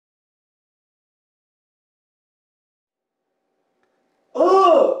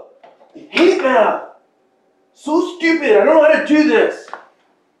hate math. So stupid. I don't know how to do this.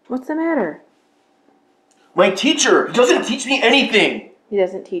 What's the matter? My teacher, he doesn't teach me anything. He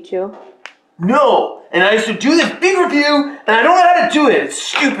doesn't teach you? No. And I used to do this big review, and I don't know how to do it. It's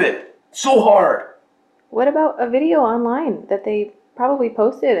stupid. So hard. What about a video online that they probably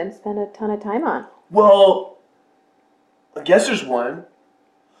posted and spent a ton of time on? Well, I guess there's one.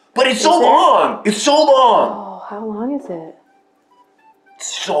 But it's so long. It's so long. Oh, how long is it?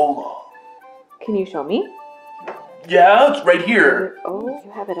 So long. Can you show me? Yeah, it's right here. Oh,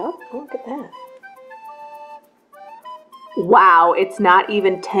 you have it up? Oh, look at that. Wow, it's not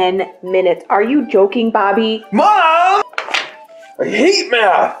even 10 minutes. Are you joking, Bobby? Mom! I hate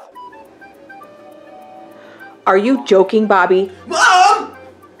math. Are you joking, Bobby? Mom!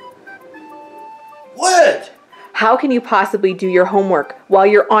 What? How can you possibly do your homework while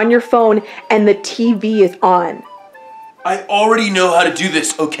you're on your phone and the TV is on? I already know how to do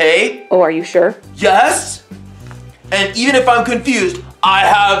this, okay? Oh, are you sure? Yes? And even if I'm confused, I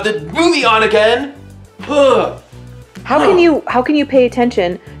have the movie on again. How can you pay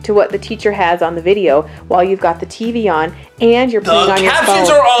attention to what the teacher has on the video while you've got the TV on and you're putting on your phone? The captions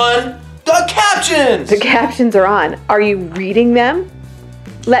are on! The captions! The captions are on. Are you reading them?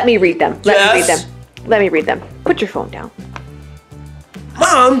 Let me read them. Let me read them. Let me read them. Put your phone down.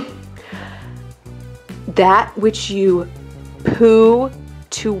 Mom! That which you poo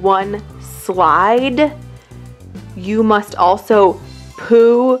to one slide, you must also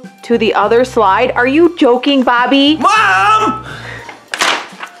poo to the other slide. Are you joking, Bobby? Mom!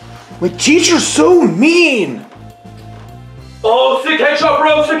 My teacher's so mean! Oh, sick headshot,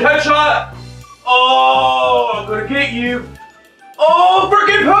 bro! Sick headshot! Oh, I'm gonna get you! Oh,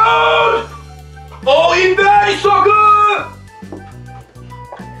 freaking pound! Oh, eat that! He's so good!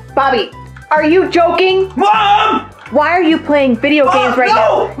 Bobby, are you joking? Mom! Why are you playing video games right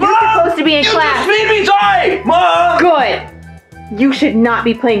now? You're Mom! supposed to be in class. You just made me die! Mom! Good. You should not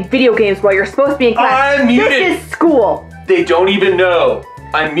be playing video games while you're supposed to be in class. I'm muted. This is school. They don't even know.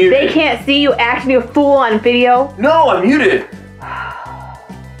 I'm muted. They can't see you acting a fool on video. No, I'm muted.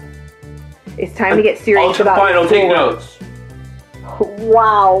 It's time to get serious about Fine, I'll take notes.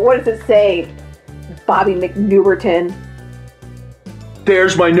 Wow, what does it say? Bobby McNewberton.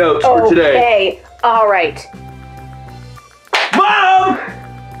 There's my notes for today. Okay, all right. Mom!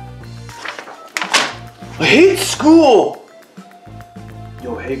 I hate school.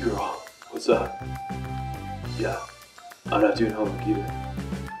 Yo, hey girl, what's up? Yeah, I'm not doing homework either.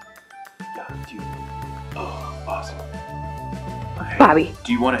 Yeah, dude. Oh, awesome. Hey, Bobby.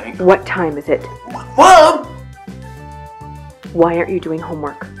 Do you want to hang? What time is it? Mom! Why aren't you doing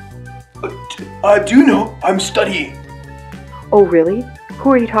homework? I do know. I'm studying. Oh, really? Who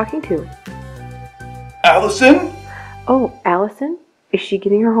are you talking to? Allison? Oh, Allison? Is she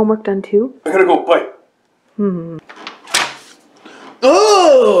getting her homework done too? I gotta go. Bye.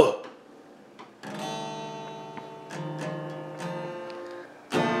 Oh!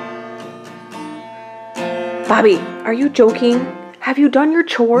 Bobby, are you joking? Have you done your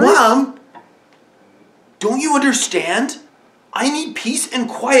chores? Mom! Don't you understand? I need peace and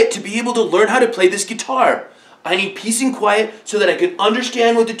quiet to be able to learn how to play this guitar. I need peace and quiet so that I can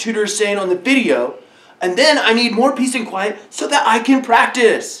understand what the tutor is saying on the video. And then I need more peace and quiet so that I can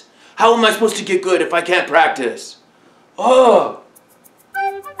practice. How am I supposed to get good if I can't practice? Oh!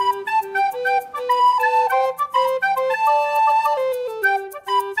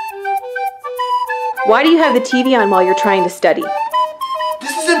 Why do you have the TV on while you're trying to study?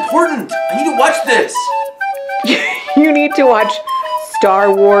 This is important. I need to watch this. You need to watch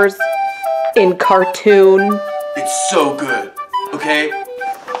Star Wars in cartoon. It's so good, okay?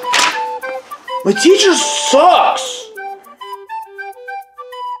 My teacher sucks.